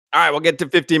All right, we'll get to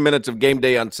 15 minutes of Game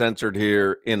Day Uncensored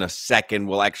here in a second.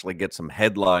 We'll actually get some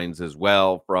headlines as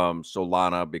well from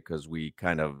Solana because we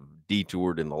kind of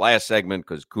detoured in the last segment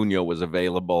because Cunha was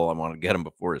available. I want to get him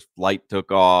before his flight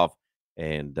took off,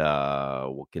 and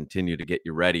we'll continue to get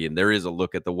you ready. And there is a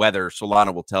look at the weather.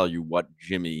 Solana will tell you what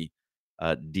Jimmy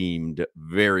deemed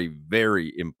very,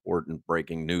 very important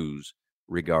breaking news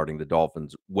regarding the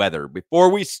Dolphins' weather. Before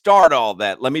we start all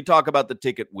that, let me talk about the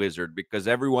Ticket Wizard because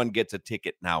everyone gets a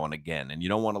ticket now and again, and you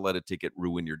don't want to let a ticket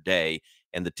ruin your day,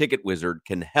 and the Ticket Wizard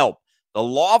can help. The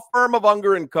law firm of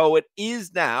Unger & Co.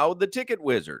 is now the Ticket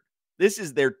Wizard. This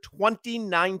is their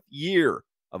 29th year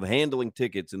of handling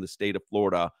tickets in the state of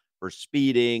Florida for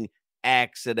speeding,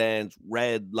 accidents,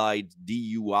 red lights,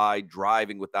 DUI,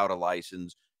 driving without a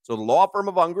license. So the law firm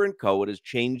of Unger & Co. has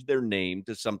changed their name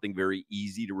to something very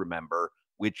easy to remember,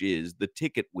 which is the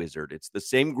Ticket Wizard. It's the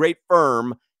same great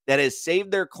firm that has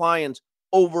saved their clients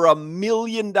over $1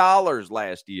 million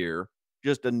last year,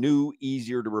 just a new,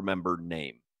 easier to remember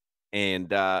name.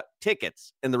 And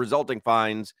tickets and the resulting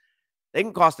fines, they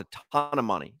can cost a ton of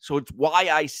money. So it's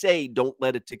why I say don't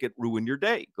let a ticket ruin your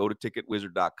day. Go to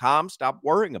ticketwizard.com. Stop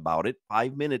worrying about it.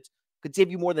 5 minutes could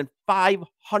save you more than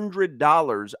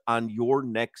 $500 on your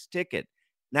next ticket.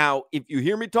 Now, if you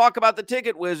hear me talk about the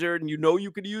Ticket Wizard and you know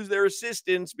you could use their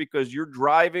assistance because you're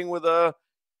driving with a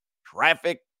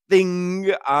traffic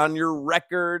thing on your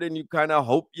record and you kind of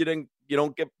hope you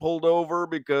don't get pulled over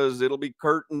because it'll be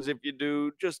curtains if you do,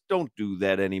 just don't do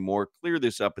that anymore. Clear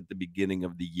this up at the beginning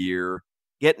of the year.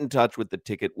 Get in touch with the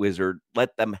Ticket Wizard.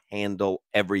 Let them handle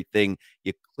everything.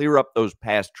 You clear up those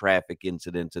past traffic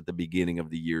incidents at the beginning of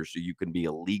the year so you can be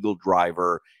a legal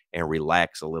driver and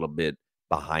relax a little bit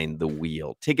behind the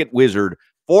wheel. Ticket Wizard,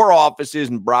 4 offices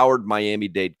in Broward,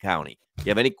 Miami-Dade County. If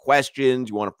you have any questions,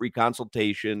 you want a free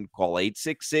consultation, call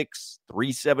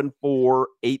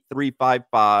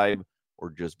 866-374-8355 or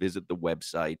just visit the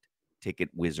website,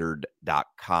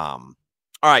 ticketwizard.com.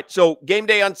 All right, so Game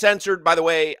Day Uncensored, by the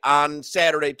way, on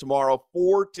Saturday tomorrow,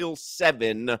 4 till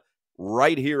 7,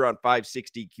 right here on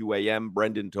 560 QAM.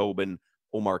 Brendan Tobin,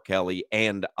 Omar Kelly,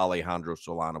 and Alejandro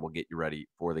Solana will get you ready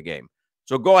for the game.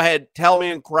 So go ahead, tell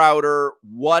me and Crowder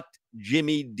what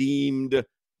Jimmy deemed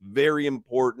very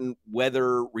important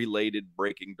weather-related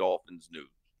breaking Dolphins news.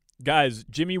 Guys,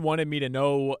 Jimmy wanted me to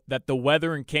know that the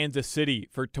weather in Kansas City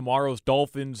for tomorrow's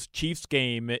Dolphins-Chiefs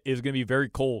game is going to be very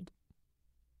cold.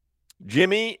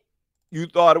 Jimmy, you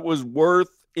thought it was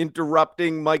worth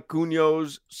interrupting Mike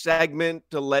Cunha's segment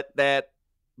to let that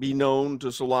be known to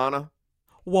Solana?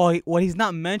 Well, what he's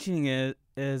not mentioning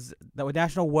is the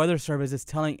National Weather Service is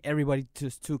telling everybody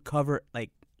to cover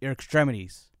like your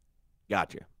extremities.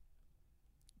 Gotcha.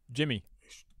 Jimmy.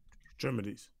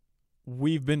 Extremities.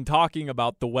 We've been talking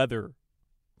about the weather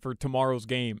for tomorrow's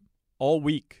game all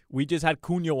week. We just had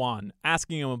Cunha on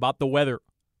asking him about the weather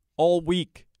all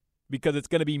week because it's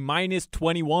going to be minus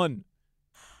 21.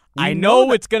 I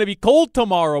know it's going to be cold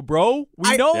tomorrow, bro.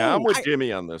 We know. Yeah, I'm with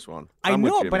Jimmy on this one. I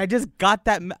know, but I just got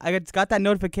that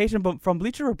notification from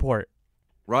Bleacher Report.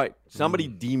 Right. Somebody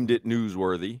deemed it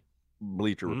newsworthy,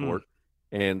 Bleacher Report,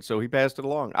 and so he passed it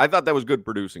along. I thought that was good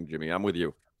producing, Jimmy. I'm with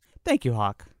you. Thank you,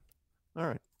 Hawk. All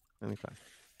right. Anytime.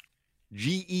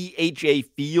 GEHA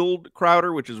Field,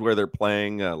 Crowder, which is where they're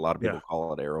playing. A lot of people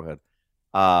call it Arrowhead.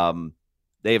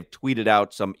 They have tweeted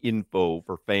out some info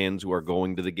for fans who are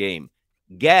going to the game.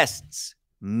 Guests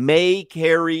may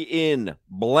carry in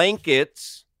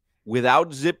blankets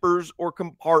without zippers or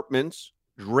compartments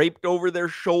draped over their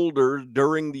shoulders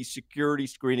during the security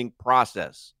screening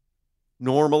process.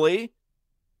 Normally,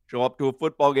 show up to a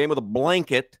football game with a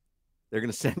blanket, they're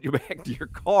going to send you back to your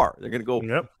car. They're going to go,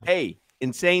 hey,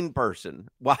 insane person,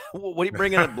 what are you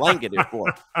bringing a blanket here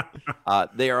for?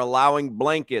 They are allowing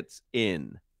blankets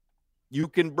in. You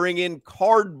can bring in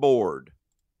cardboard,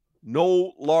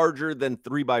 no larger than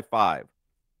 3x5.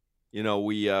 You know,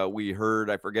 we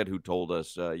heard, I forget who told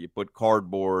us, you put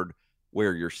cardboard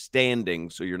where you're standing,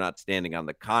 so you're not standing on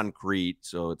the concrete,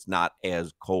 so it's not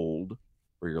as cold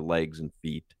for your legs and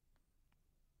feet.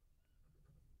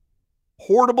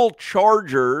 Portable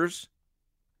chargers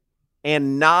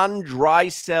and non-dry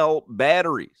cell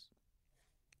batteries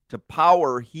to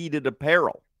power heated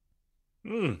apparel.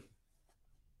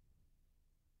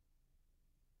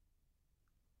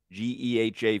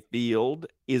 GEHA Field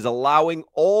is allowing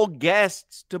all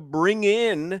guests to bring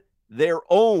in their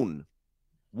own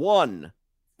one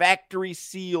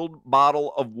factory-sealed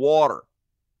bottle of water.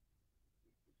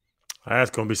 That's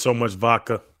going to be so much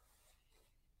vodka.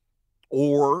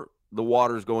 Or the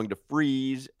water is going to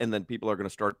freeze, and then people are going to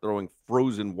start throwing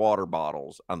frozen water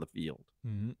bottles on the field.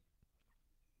 Mm-hmm.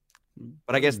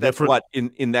 But I guess that's what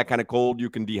in that kind of cold you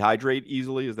can dehydrate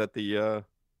easily. Is that the?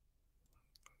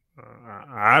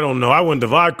 I don't know. I went the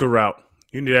vodka route.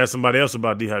 You need to ask somebody else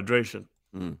about dehydration.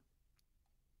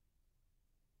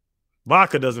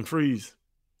 Vodka doesn't freeze.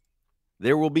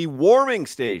 There will be warming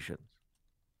stations.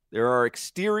 There are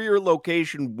exterior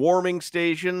location warming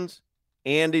stations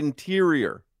and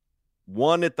interior.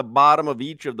 One at the bottom of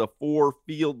each of the 4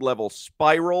 field level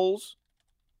spirals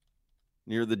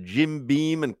near the Jim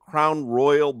Beam and Crown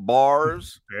Royal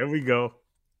bars. There we go.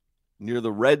 Near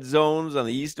the red zones on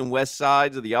the east and west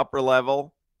sides of the upper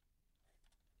level.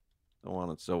 So on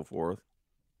and so forth.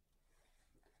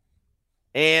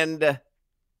 And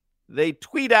they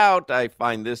tweet out, I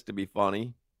find this to be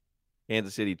funny,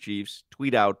 Kansas City Chiefs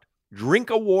tweet out, drink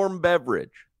a warm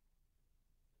beverage.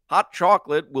 Hot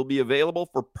chocolate will be available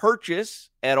for purchase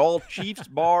at all Chiefs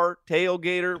Bar,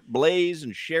 Tailgater, Blaze,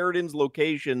 and Sheridan's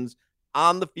locations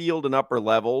on the field and upper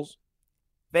levels.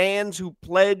 Fans who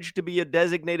pledge to be a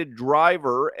designated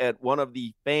driver at one of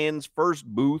the fans' first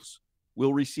booths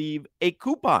will receive a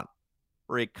coupon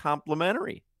for a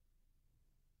complimentary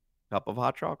cup of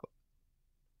hot chocolate.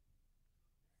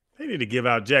 They need to give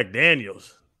out Jack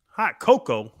Daniels. Hot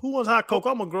cocoa? Who wants hot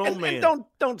cocoa? I'm a grown man. And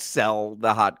don't sell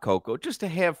the hot cocoa. Just to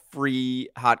have free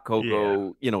hot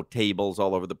cocoa, tables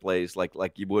all over the place, like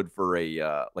you would for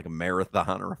a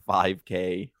marathon or a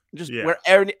 5K. Just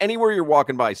anywhere you're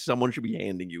walking by, someone should be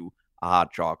handing you a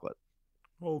hot chocolate.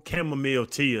 Oh, chamomile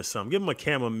tea or something. Give them a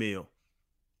chamomile.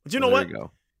 But you know what? You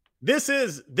go. This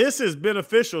is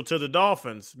beneficial to the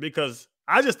Dolphins because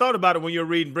I just thought about it when you're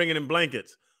reading Bringing in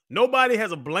Blankets. Nobody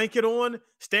has a blanket on,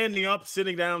 standing up,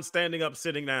 sitting down, standing up,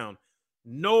 sitting down.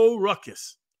 No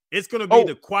ruckus. It's going to be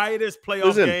the quietest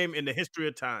playoff game in the history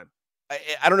of time.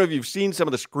 I don't know if you've seen some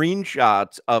of the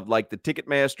screenshots of like the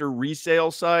Ticketmaster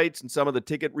resale sites and some of the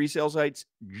ticket resale sites.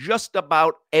 Just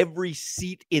about every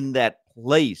seat in that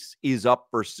place is up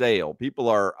for sale. People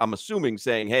are, I'm assuming,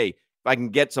 saying, hey, if I can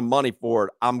get some money for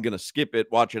it, I'm going to skip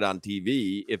it, watch it on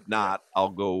TV. If not, I'll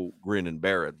go grin and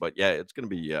bear it. But yeah, it's going to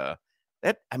be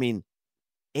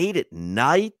 8 at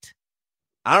night.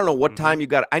 I don't know what time you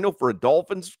got. I know for a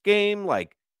Dolphins game,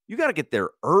 like you got to get there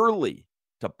early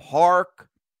to park.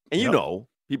 And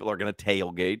people are going to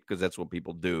tailgate because that's what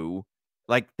people do.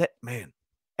 Like that, man,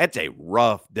 that's a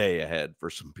rough day ahead for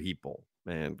some people,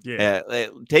 man. Yeah.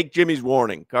 Take Jimmy's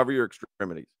warning. Cover your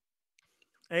extremities.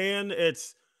 And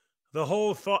it's the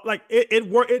whole thought. Like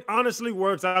it honestly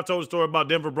works. I told a story about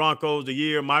Denver Broncos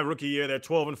my rookie year. They're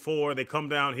 12-4. They come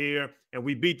down here and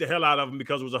we beat the hell out of them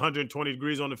because it was 120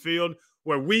 degrees on the field,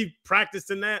 where we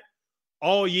practiced in that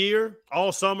all year,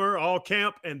 all summer, all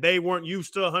camp, and they weren't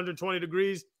used to 120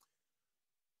 degrees.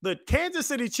 The Kansas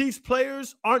City Chiefs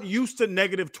players aren't used to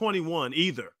negative 21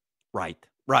 either. Right.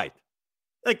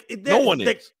 Like no one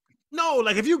is. No,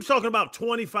 like if you're talking about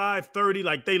 25, 30,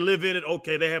 like they live in it,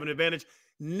 okay, they have an advantage.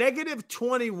 Negative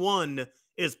 21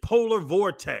 is polar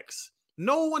vortex.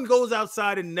 No one goes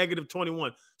outside in negative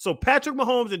 21. So Patrick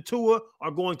Mahomes and Tua are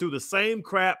going through the same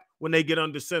crap when they get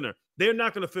under center. They're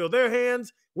not going to feel their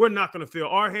hands. We're not going to feel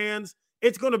our hands.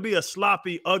 It's going to be a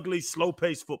sloppy, ugly,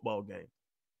 slow-paced football game.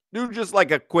 Do just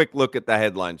like a quick look at the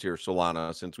headlines here,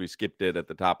 Solana, since we skipped it at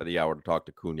the top of the hour to talk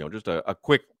to Cunio. Just a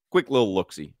quick little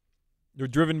look-see. You're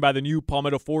driven by the new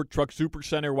Palmetto Ford Truck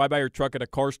Supercenter. Why buy your truck at a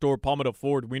car store? Palmetto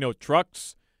Ford. We know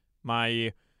trucks.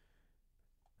 My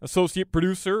associate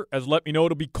producer has let me know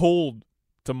it'll be cold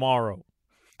tomorrow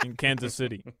in Kansas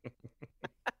City.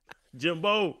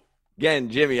 Jimbo. Again,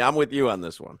 Jimmy, I'm with you on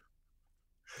this one.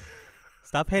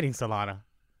 Stop hating, Solana.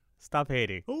 Stop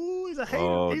hating. Ooh, he's a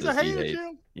hater. He's a hater,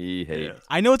 Jim. He hates.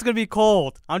 I know it's going to be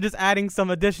cold. I'm just adding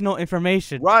some additional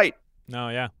information. Right. No,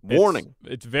 yeah. Warning.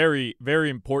 It's very, very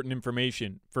important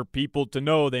information for people to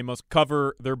know they must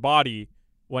cover their body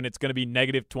when it's going to be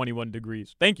negative 21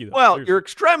 degrees. Thank you. Well, seriously. Your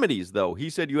extremities, though. He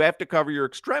said you have to cover your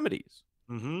extremities.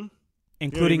 Mm-hmm.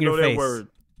 Including your face. Word.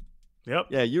 Yep.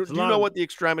 Yeah, do you know what the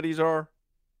extremities are?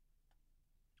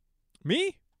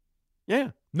 Me?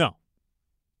 Yeah. No.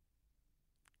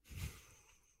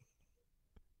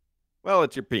 Well,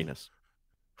 it's your penis.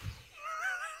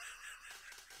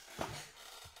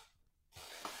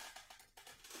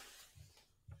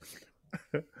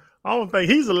 I don't think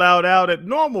he's allowed out at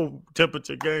normal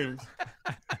temperature games.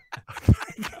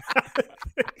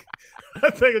 I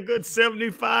think a good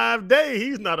 75 day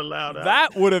he's not allowed out.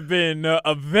 That would have been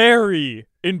a very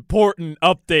important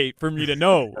update for me to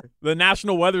know. The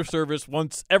National Weather Service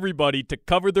wants everybody to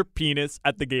cover their penis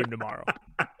at the game tomorrow.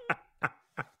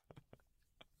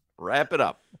 Wrap it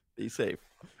up. Be safe.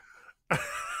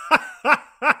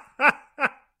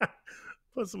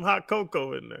 Put some hot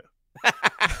cocoa in there.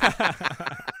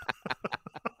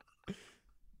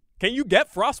 Can you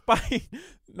get frostbite?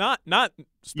 not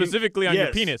specifically on your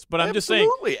yes. penis, but I'm just saying.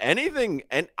 Absolutely. Anything,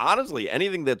 and honestly,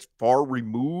 anything that's far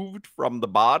removed from the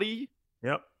body.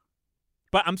 Yep.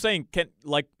 But I'm saying,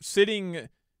 sitting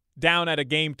down at a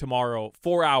game tomorrow,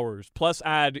 4 hours, plus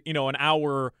add, an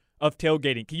hour of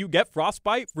tailgating. Can you get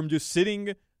frostbite from just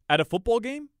sitting at a football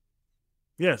game?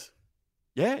 Yes.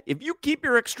 Yeah. If you keep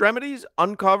your extremities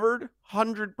uncovered,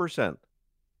 100%.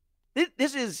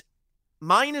 This is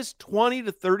minus 20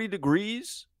 to 30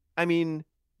 degrees. I mean,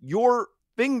 your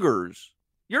fingers,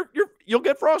 you'll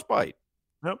get frostbite.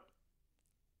 Yep.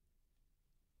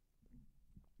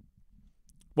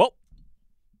 Well,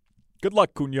 good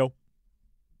luck, Cunio.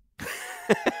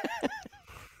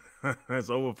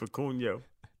 That's over for Cunio.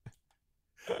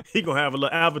 He gonna have a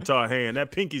little avatar hand.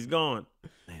 That pinky's gone.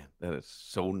 Man, that is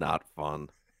so not fun.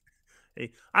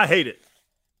 Hey, I hate it.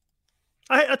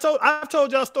 I've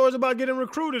told y'all stories about getting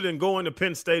recruited and going to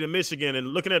Penn State and Michigan and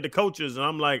looking at the coaches, and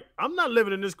I'm like, I'm not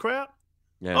living in this crap.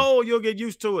 Yeah. Oh, you'll get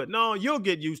used to it. No, you'll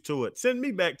get used to it. Send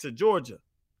me back to Georgia.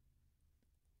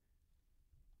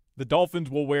 The Dolphins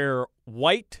will wear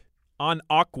white on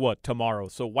aqua tomorrow.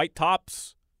 So white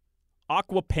tops,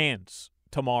 aqua pants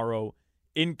tomorrow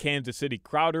in Kansas City.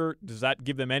 Crowder, does that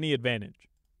give them any advantage?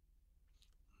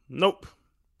 Nope.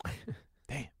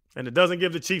 Damn. And it doesn't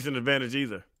give the Chiefs an advantage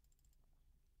either.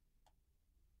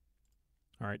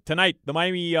 All right. Tonight, the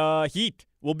Miami Heat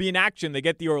will be in action. They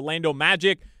get the Orlando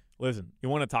Magic. Listen, you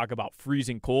want to talk about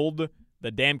freezing cold? The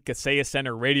damn Kaseya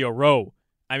Center Radio Row.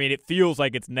 I mean, it feels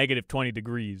like it's negative 20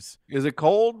 degrees. Is it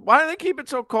cold? Why do they keep it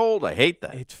so cold? I hate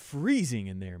that. It's freezing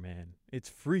in there, man. It's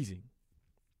freezing.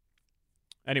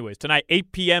 Anyways, tonight,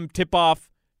 8 p.m.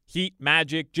 tip-off, Heat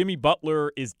Magic. Jimmy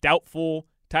Butler is doubtful.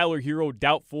 Tyler Hero,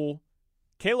 doubtful.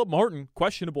 Caleb Martin,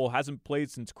 questionable, hasn't played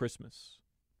since Christmas.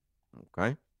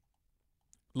 Okay.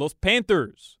 Los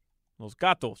Panthers, Los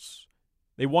Gatos,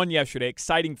 they won yesterday.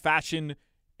 Exciting fashion,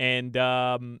 and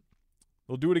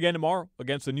they'll do it again tomorrow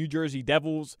against the New Jersey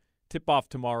Devils. Tip-off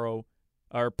tomorrow,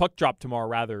 or puck drop tomorrow,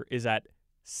 rather, is at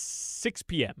 6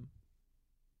 p.m.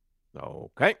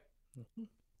 Okay.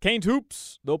 Canes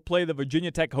Hoops, they'll play the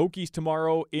Virginia Tech Hokies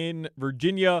tomorrow in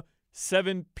Virginia,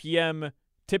 7 p.m.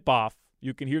 tip-off.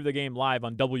 You can hear the game live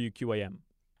on WQAM.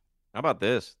 How about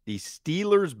this? The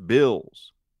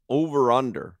Steelers-Bills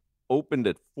over-under opened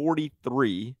at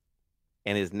 43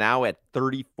 and is now at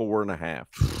 34.5.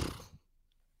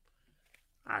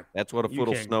 That's what a foot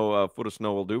of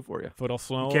snow will do for you. Foot of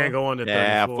snow. You can't go under 34.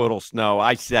 Yeah, foot of snow.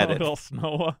 I said it. Foot of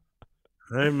snow.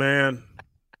 Hey, man.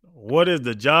 What is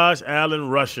the Josh Allen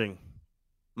rushing?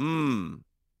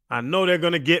 I know they're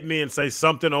going to get me and say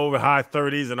something over high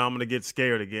 30s, and I'm going to get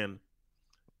scared again.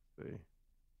 Let's see.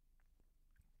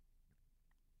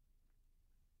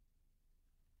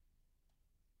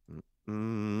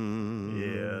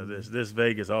 Yeah, this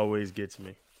Vegas always gets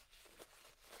me.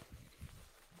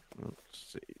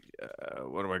 Let's see.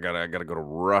 What do I got? I got to go to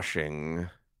rushing.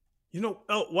 You know,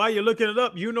 while you're looking it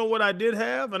up, you know what I did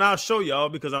have? And I'll show y'all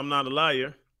because I'm not a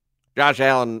liar. Josh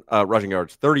Allen rushing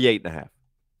yards, 38.5.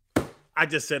 I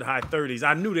just said high 30s.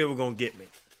 I knew they were going to get me.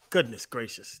 Goodness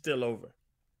gracious, still over.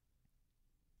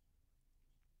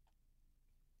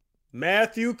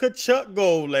 Matthew Tkachuk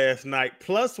goal last night,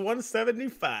 plus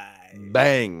 175.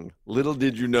 Bang. Little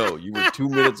did you know, you were 2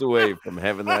 minutes away from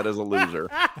having that as a loser.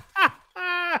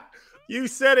 You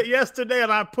said it yesterday,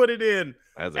 and I put it in.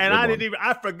 That's a and good one.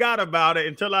 I forgot about it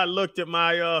until I looked at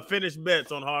my finished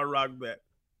bets on Hard Rock Bet.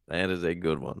 That is a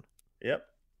good one. Yep.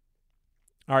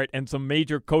 All right, and some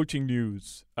major coaching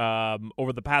news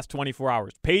over the past 24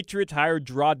 hours. Patriots hired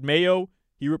Gerard Mayo.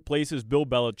 He replaces Bill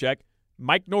Belichick.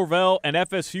 Mike Norvell and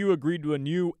FSU agreed to a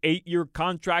new 8-year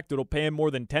contract that will pay him more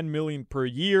than $10 million per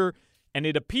year. And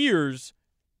it appears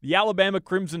the Alabama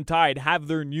Crimson Tide have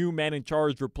their new man in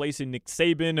charge replacing Nick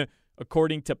Saban,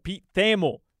 according to Pete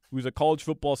Thamel, who's a college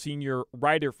football senior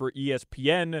writer for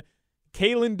ESPN.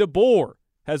 Kalen DeBoer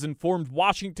has informed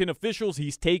Washington officials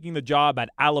he's taking the job at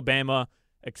Alabama,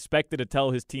 expected to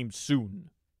tell his team soon.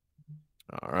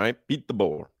 All right, beat the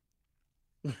boar.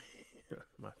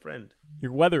 My friend.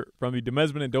 Your weather from the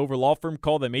Demesman and Dover Law Firm.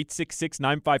 Call them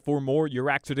 866-954-MORE.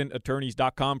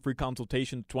 YourAccidentAttorneys.com. Free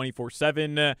consultation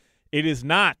 24/7. It is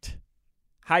not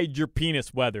hide your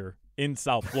penis weather in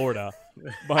South Florida,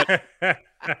 but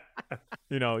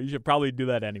you should probably do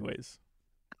that anyways.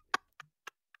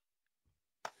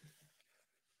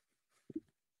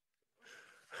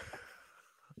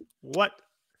 What?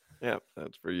 Yeah,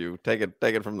 that's for you. Take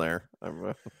it from there.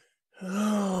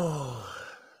 Oh.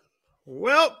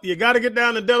 Well, you got to get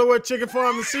down to Delaware Chicken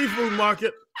Farm and Seafood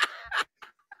Market.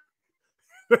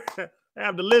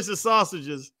 Have delicious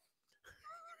sausages.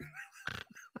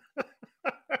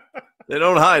 They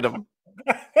don't hide them.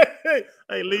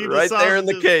 Hey, leave Right the there in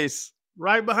the sausages case.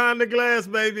 right behind the glass,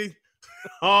 baby.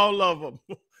 All of them.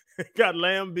 Got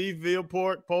lamb, beef, veal,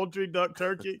 pork, poultry, duck,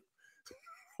 turkey.